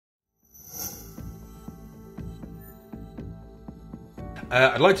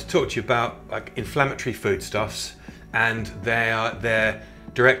I'd like to talk to you about inflammatory foodstuffs and their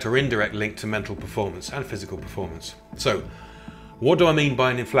direct or indirect link to mental performance and physical performance. So, what do I mean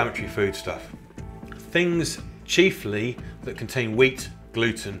by an inflammatory foodstuff? Things chiefly that contain wheat,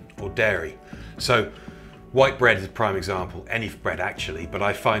 gluten or dairy. So, white bread is a prime example, any bread actually, but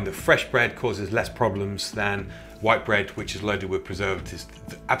I find that fresh bread causes less problems than white bread which is loaded with preservatives.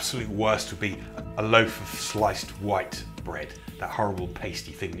 The absolute worst would be a loaf of sliced white bread, that horrible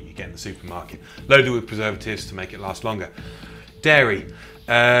pasty thing that you get in the supermarket, loaded with preservatives to make it last longer. Dairy,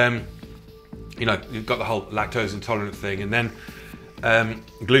 you know, you've got the whole lactose intolerant thing, and then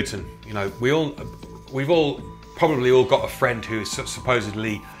gluten. You know, we've all probably all got a friend who is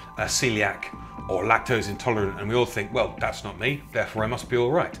supposedly celiac or lactose intolerant, and we all think, well, that's not me, therefore I must be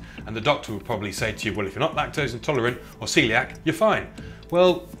all right. And the doctor would probably say to you, well, if you're not lactose intolerant or celiac, you're fine.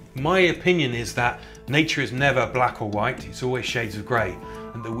 Well, my opinion is that nature is never black or white, it's always shades of grey,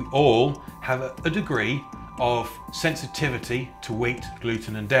 and that we all have a degree of sensitivity to wheat,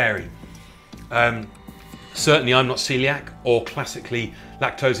 gluten and dairy. Certainly I'm not celiac or classically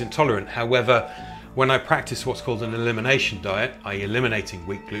lactose intolerant. However, when I practice what's called an elimination diet, i.e. eliminating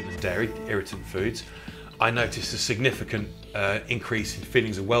wheat, gluten and dairy, irritant foods, I noticed a significant increase in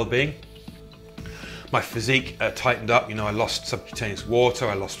feelings of well-being. My physique tightened up, you know, I lost subcutaneous water,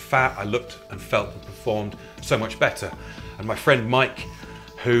 I lost fat, I looked and felt and performed so much better. And my friend Mike,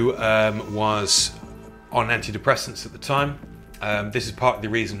 who was on antidepressants at the time, this is part of the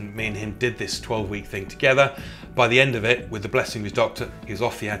reason me and him did this 12-week thing together. By the end of it, with the blessing of his doctor, he was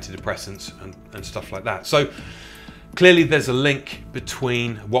off the antidepressants and stuff like that. So clearly there's a link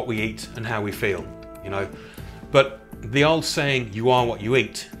between what we eat and how we feel, you know. But the old saying, you are what you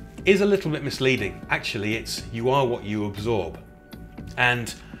eat, is a little bit misleading. Actually, it's you are what you absorb.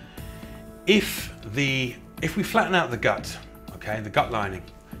 And if we flatten out the gut, okay, the gut lining,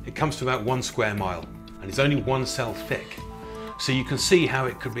 it comes to about 1 square mile, and it's only 1 cell thick. So you can see how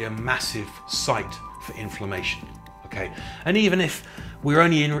it could be a massive site for inflammation, okay? And even if we're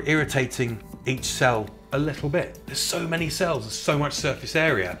only irritating each cell a little bit, there's so many cells, there's so much surface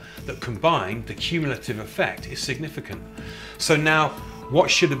area that combined, the cumulative effect is significant. So now,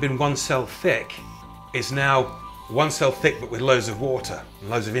 what should have been 1 cell thick is now 1 cell thick but with loads of water and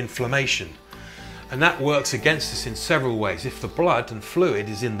loads of inflammation. And that works against us in several ways. If the blood and fluid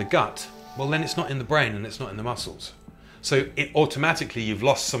is in the gut, well then it's not in the brain and it's not in the muscles. So it automatically you've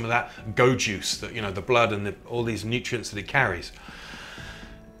lost some of that go juice, that, you know, the blood and all these nutrients that it carries.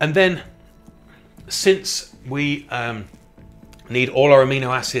 And then since we need all our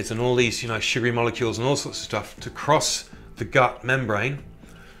amino acids and all these, you know, sugary molecules and all sorts of stuff to cross the gut membrane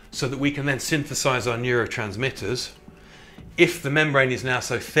so that we can then synthesize our neurotransmitters, if the membrane is now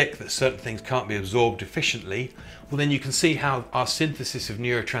so thick that certain things can't be absorbed efficiently, well then you can see how our synthesis of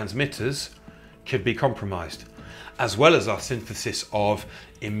neurotransmitters could be compromised, as well as our synthesis of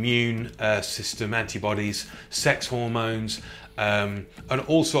immune system antibodies, sex hormones, and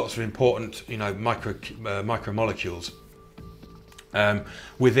all sorts of important, you know, micromolecules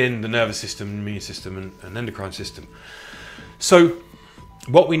within the nervous system, immune system and endocrine system. So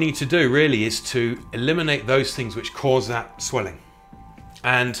what we need to do really is to eliminate those things which cause that swelling.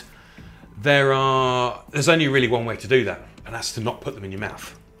 And there's only really one way to do that, and that's to not put them in your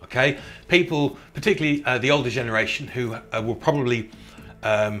mouth. Okay? People, particularly the older generation, who were probably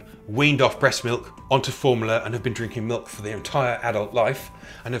weaned off breast milk onto formula and have been drinking milk for their entire adult life,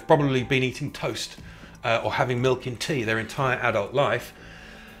 and have probably been eating toast or having milk in tea their entire adult life,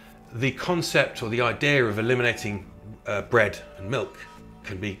 the concept or the idea of eliminating bread and milk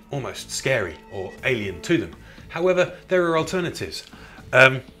can be almost scary or alien to them. However, there are alternatives.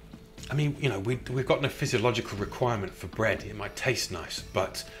 I mean, you know, we've got no physiological requirement for bread. It might taste nice,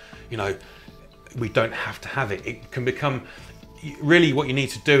 but, you know, we don't have to have it. It can become, really what you need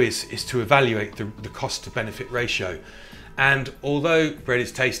to do is to evaluate the cost to benefit ratio. And although bread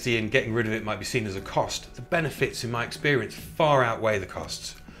is tasty and getting rid of it might be seen as a cost, the benefits, in my experience, far outweigh the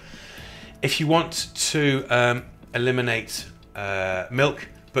costs. If you want to eliminate milk,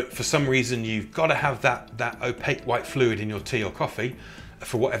 but for some reason you've got to have that opaque white fluid in your tea or coffee,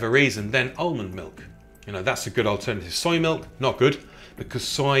 for whatever reason, then almond milk. You know, that's a good alternative. Soy milk, not good, because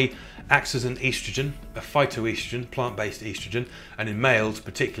soy acts as an estrogen, a phytoestrogen, plant-based estrogen, and in males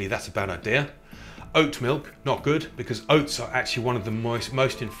particularly, that's a bad idea. Oat milk, not good, because oats are actually one of the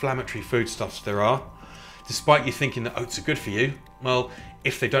most inflammatory foodstuffs there are. Despite you thinking that oats are good for you, well,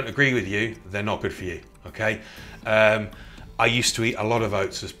 if they don't agree with you, they're not good for you, okay? I used to eat a lot of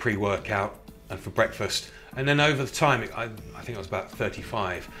oats as pre-workout and for breakfast, and then over the time, I think I was about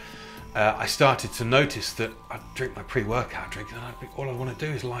 35, I started to notice that I'd drink my pre-workout drink and all I want to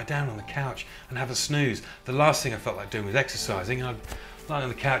do is lie down on the couch and have a snooze. The last thing I felt like doing was exercising, and I'd lie on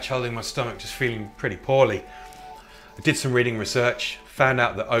the couch holding my stomach, just feeling pretty poorly. I did some reading research, found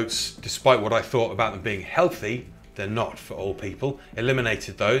out that oats, despite what I thought about them being healthy, they're not for all people.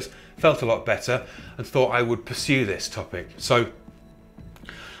 Eliminated those, felt a lot better, and thought I would pursue this topic. So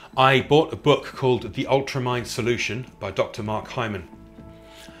I bought a book called The Ultramind Solution by Dr. Mark Hyman.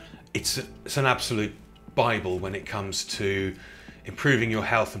 It's an absolute Bible when it comes to improving your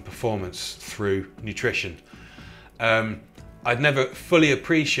health and performance through nutrition. I'd never fully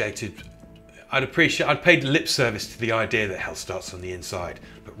appreciated, I'd paid lip service to the idea that health starts on the inside,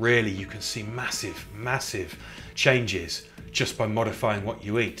 but really you can see massive changes just by modifying what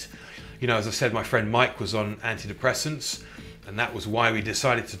you eat. You know, as I said, my friend Mike was on antidepressants, and that was why we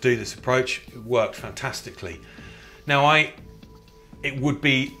decided to do this approach. It worked fantastically. Now, it would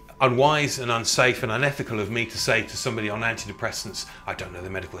be unwise and unsafe and unethical of me to say to somebody on antidepressants, I don't know the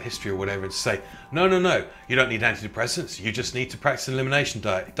medical history or whatever, and to say, no, you don't need antidepressants, you just need to practice an elimination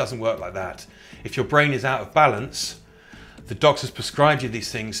diet. It doesn't work like that. If your brain is out of balance, the doctor's prescribed you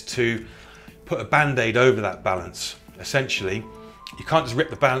these things to put a band-aid over that balance. Essentially, you can't just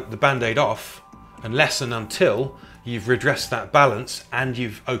rip the band-aid off unless and until you've redressed that balance and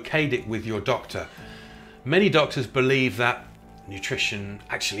you've okayed it with your doctor. Many doctors believe that nutrition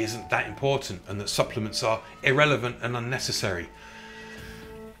actually isn't that important and that supplements are irrelevant and unnecessary.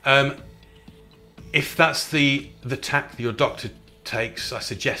 If that's the tack that your doctor takes, I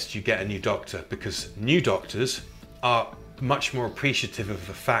suggest you get a new doctor, because new doctors are much more appreciative of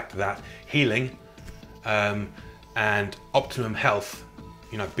the fact that healing and optimum health,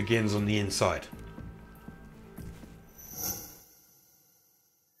 begins on the inside.